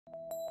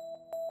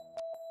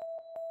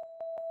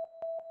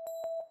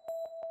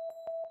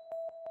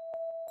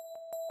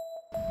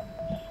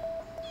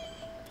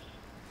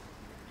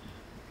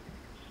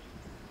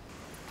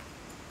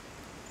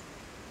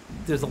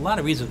There's a lot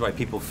of reasons why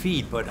people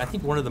feed, but I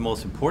think one of the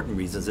most important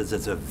reasons is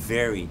it's a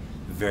very,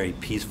 very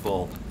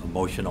peaceful,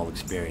 emotional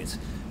experience.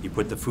 You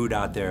put the food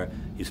out there,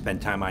 you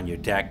spend time on your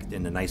deck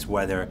in the nice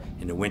weather.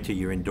 In the winter,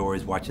 you're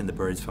indoors watching the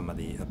birds from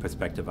the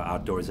perspective of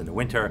outdoors in the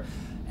winter,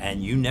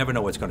 and you never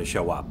know what's going to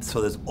show up. So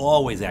there's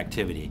always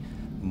activity.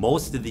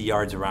 Most of the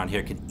yards around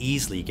here can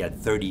easily get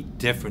 30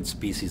 different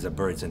species of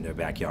birds in their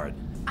backyard.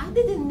 I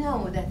didn't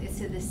know that it's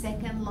the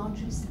second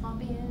largest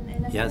hobby in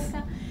America. Yes.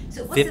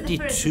 So what's the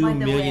first, 52 by the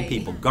million way?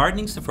 people.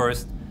 Gardening's the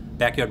first,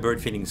 backyard bird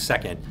feeding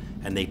second,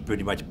 and they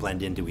pretty much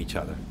blend into each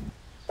other.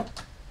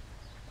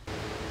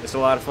 It's a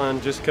lot of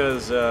fun just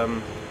because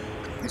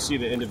you see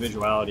the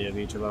individuality of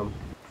each of them.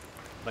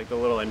 Like the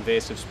little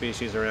invasive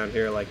species around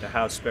here, like the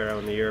house sparrow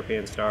and the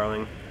European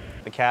starling.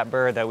 The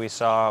catbird that we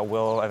saw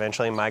will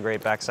eventually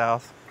migrate back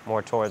south,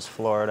 more towards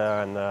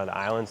Florida and the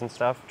islands and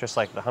stuff, just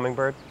like the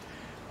hummingbird.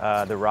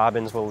 The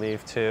robins will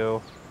leave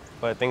too,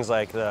 but things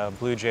like the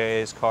blue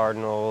jays,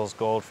 cardinals,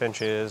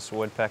 goldfinches,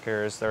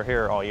 woodpeckers, they're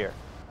here all year.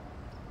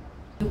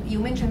 You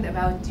mentioned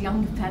about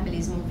young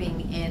families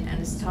moving in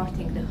and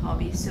starting the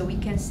hobby, so we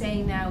can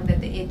say now that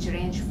the age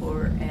range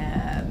for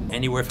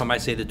Anywhere from, I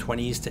say, the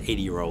 20s to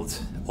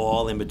 80-year-olds,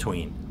 all in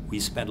between. We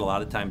spend a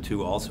lot of time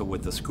too also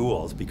with the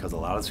schools, because a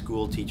lot of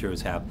school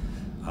teachers have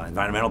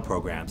environmental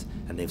programs,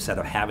 and they've set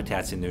up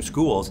habitats in their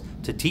schools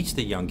to teach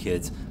the young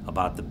kids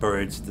about the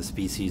birds, the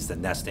species, the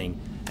nesting,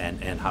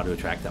 and how to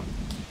attract them.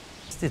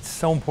 It's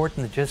so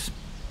important to just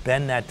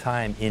spend that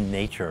time in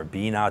nature,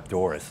 being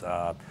outdoors,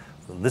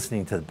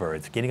 listening to the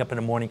birds, getting up in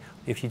the morning.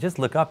 If you just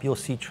look up, you'll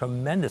see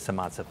tremendous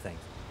amounts of things.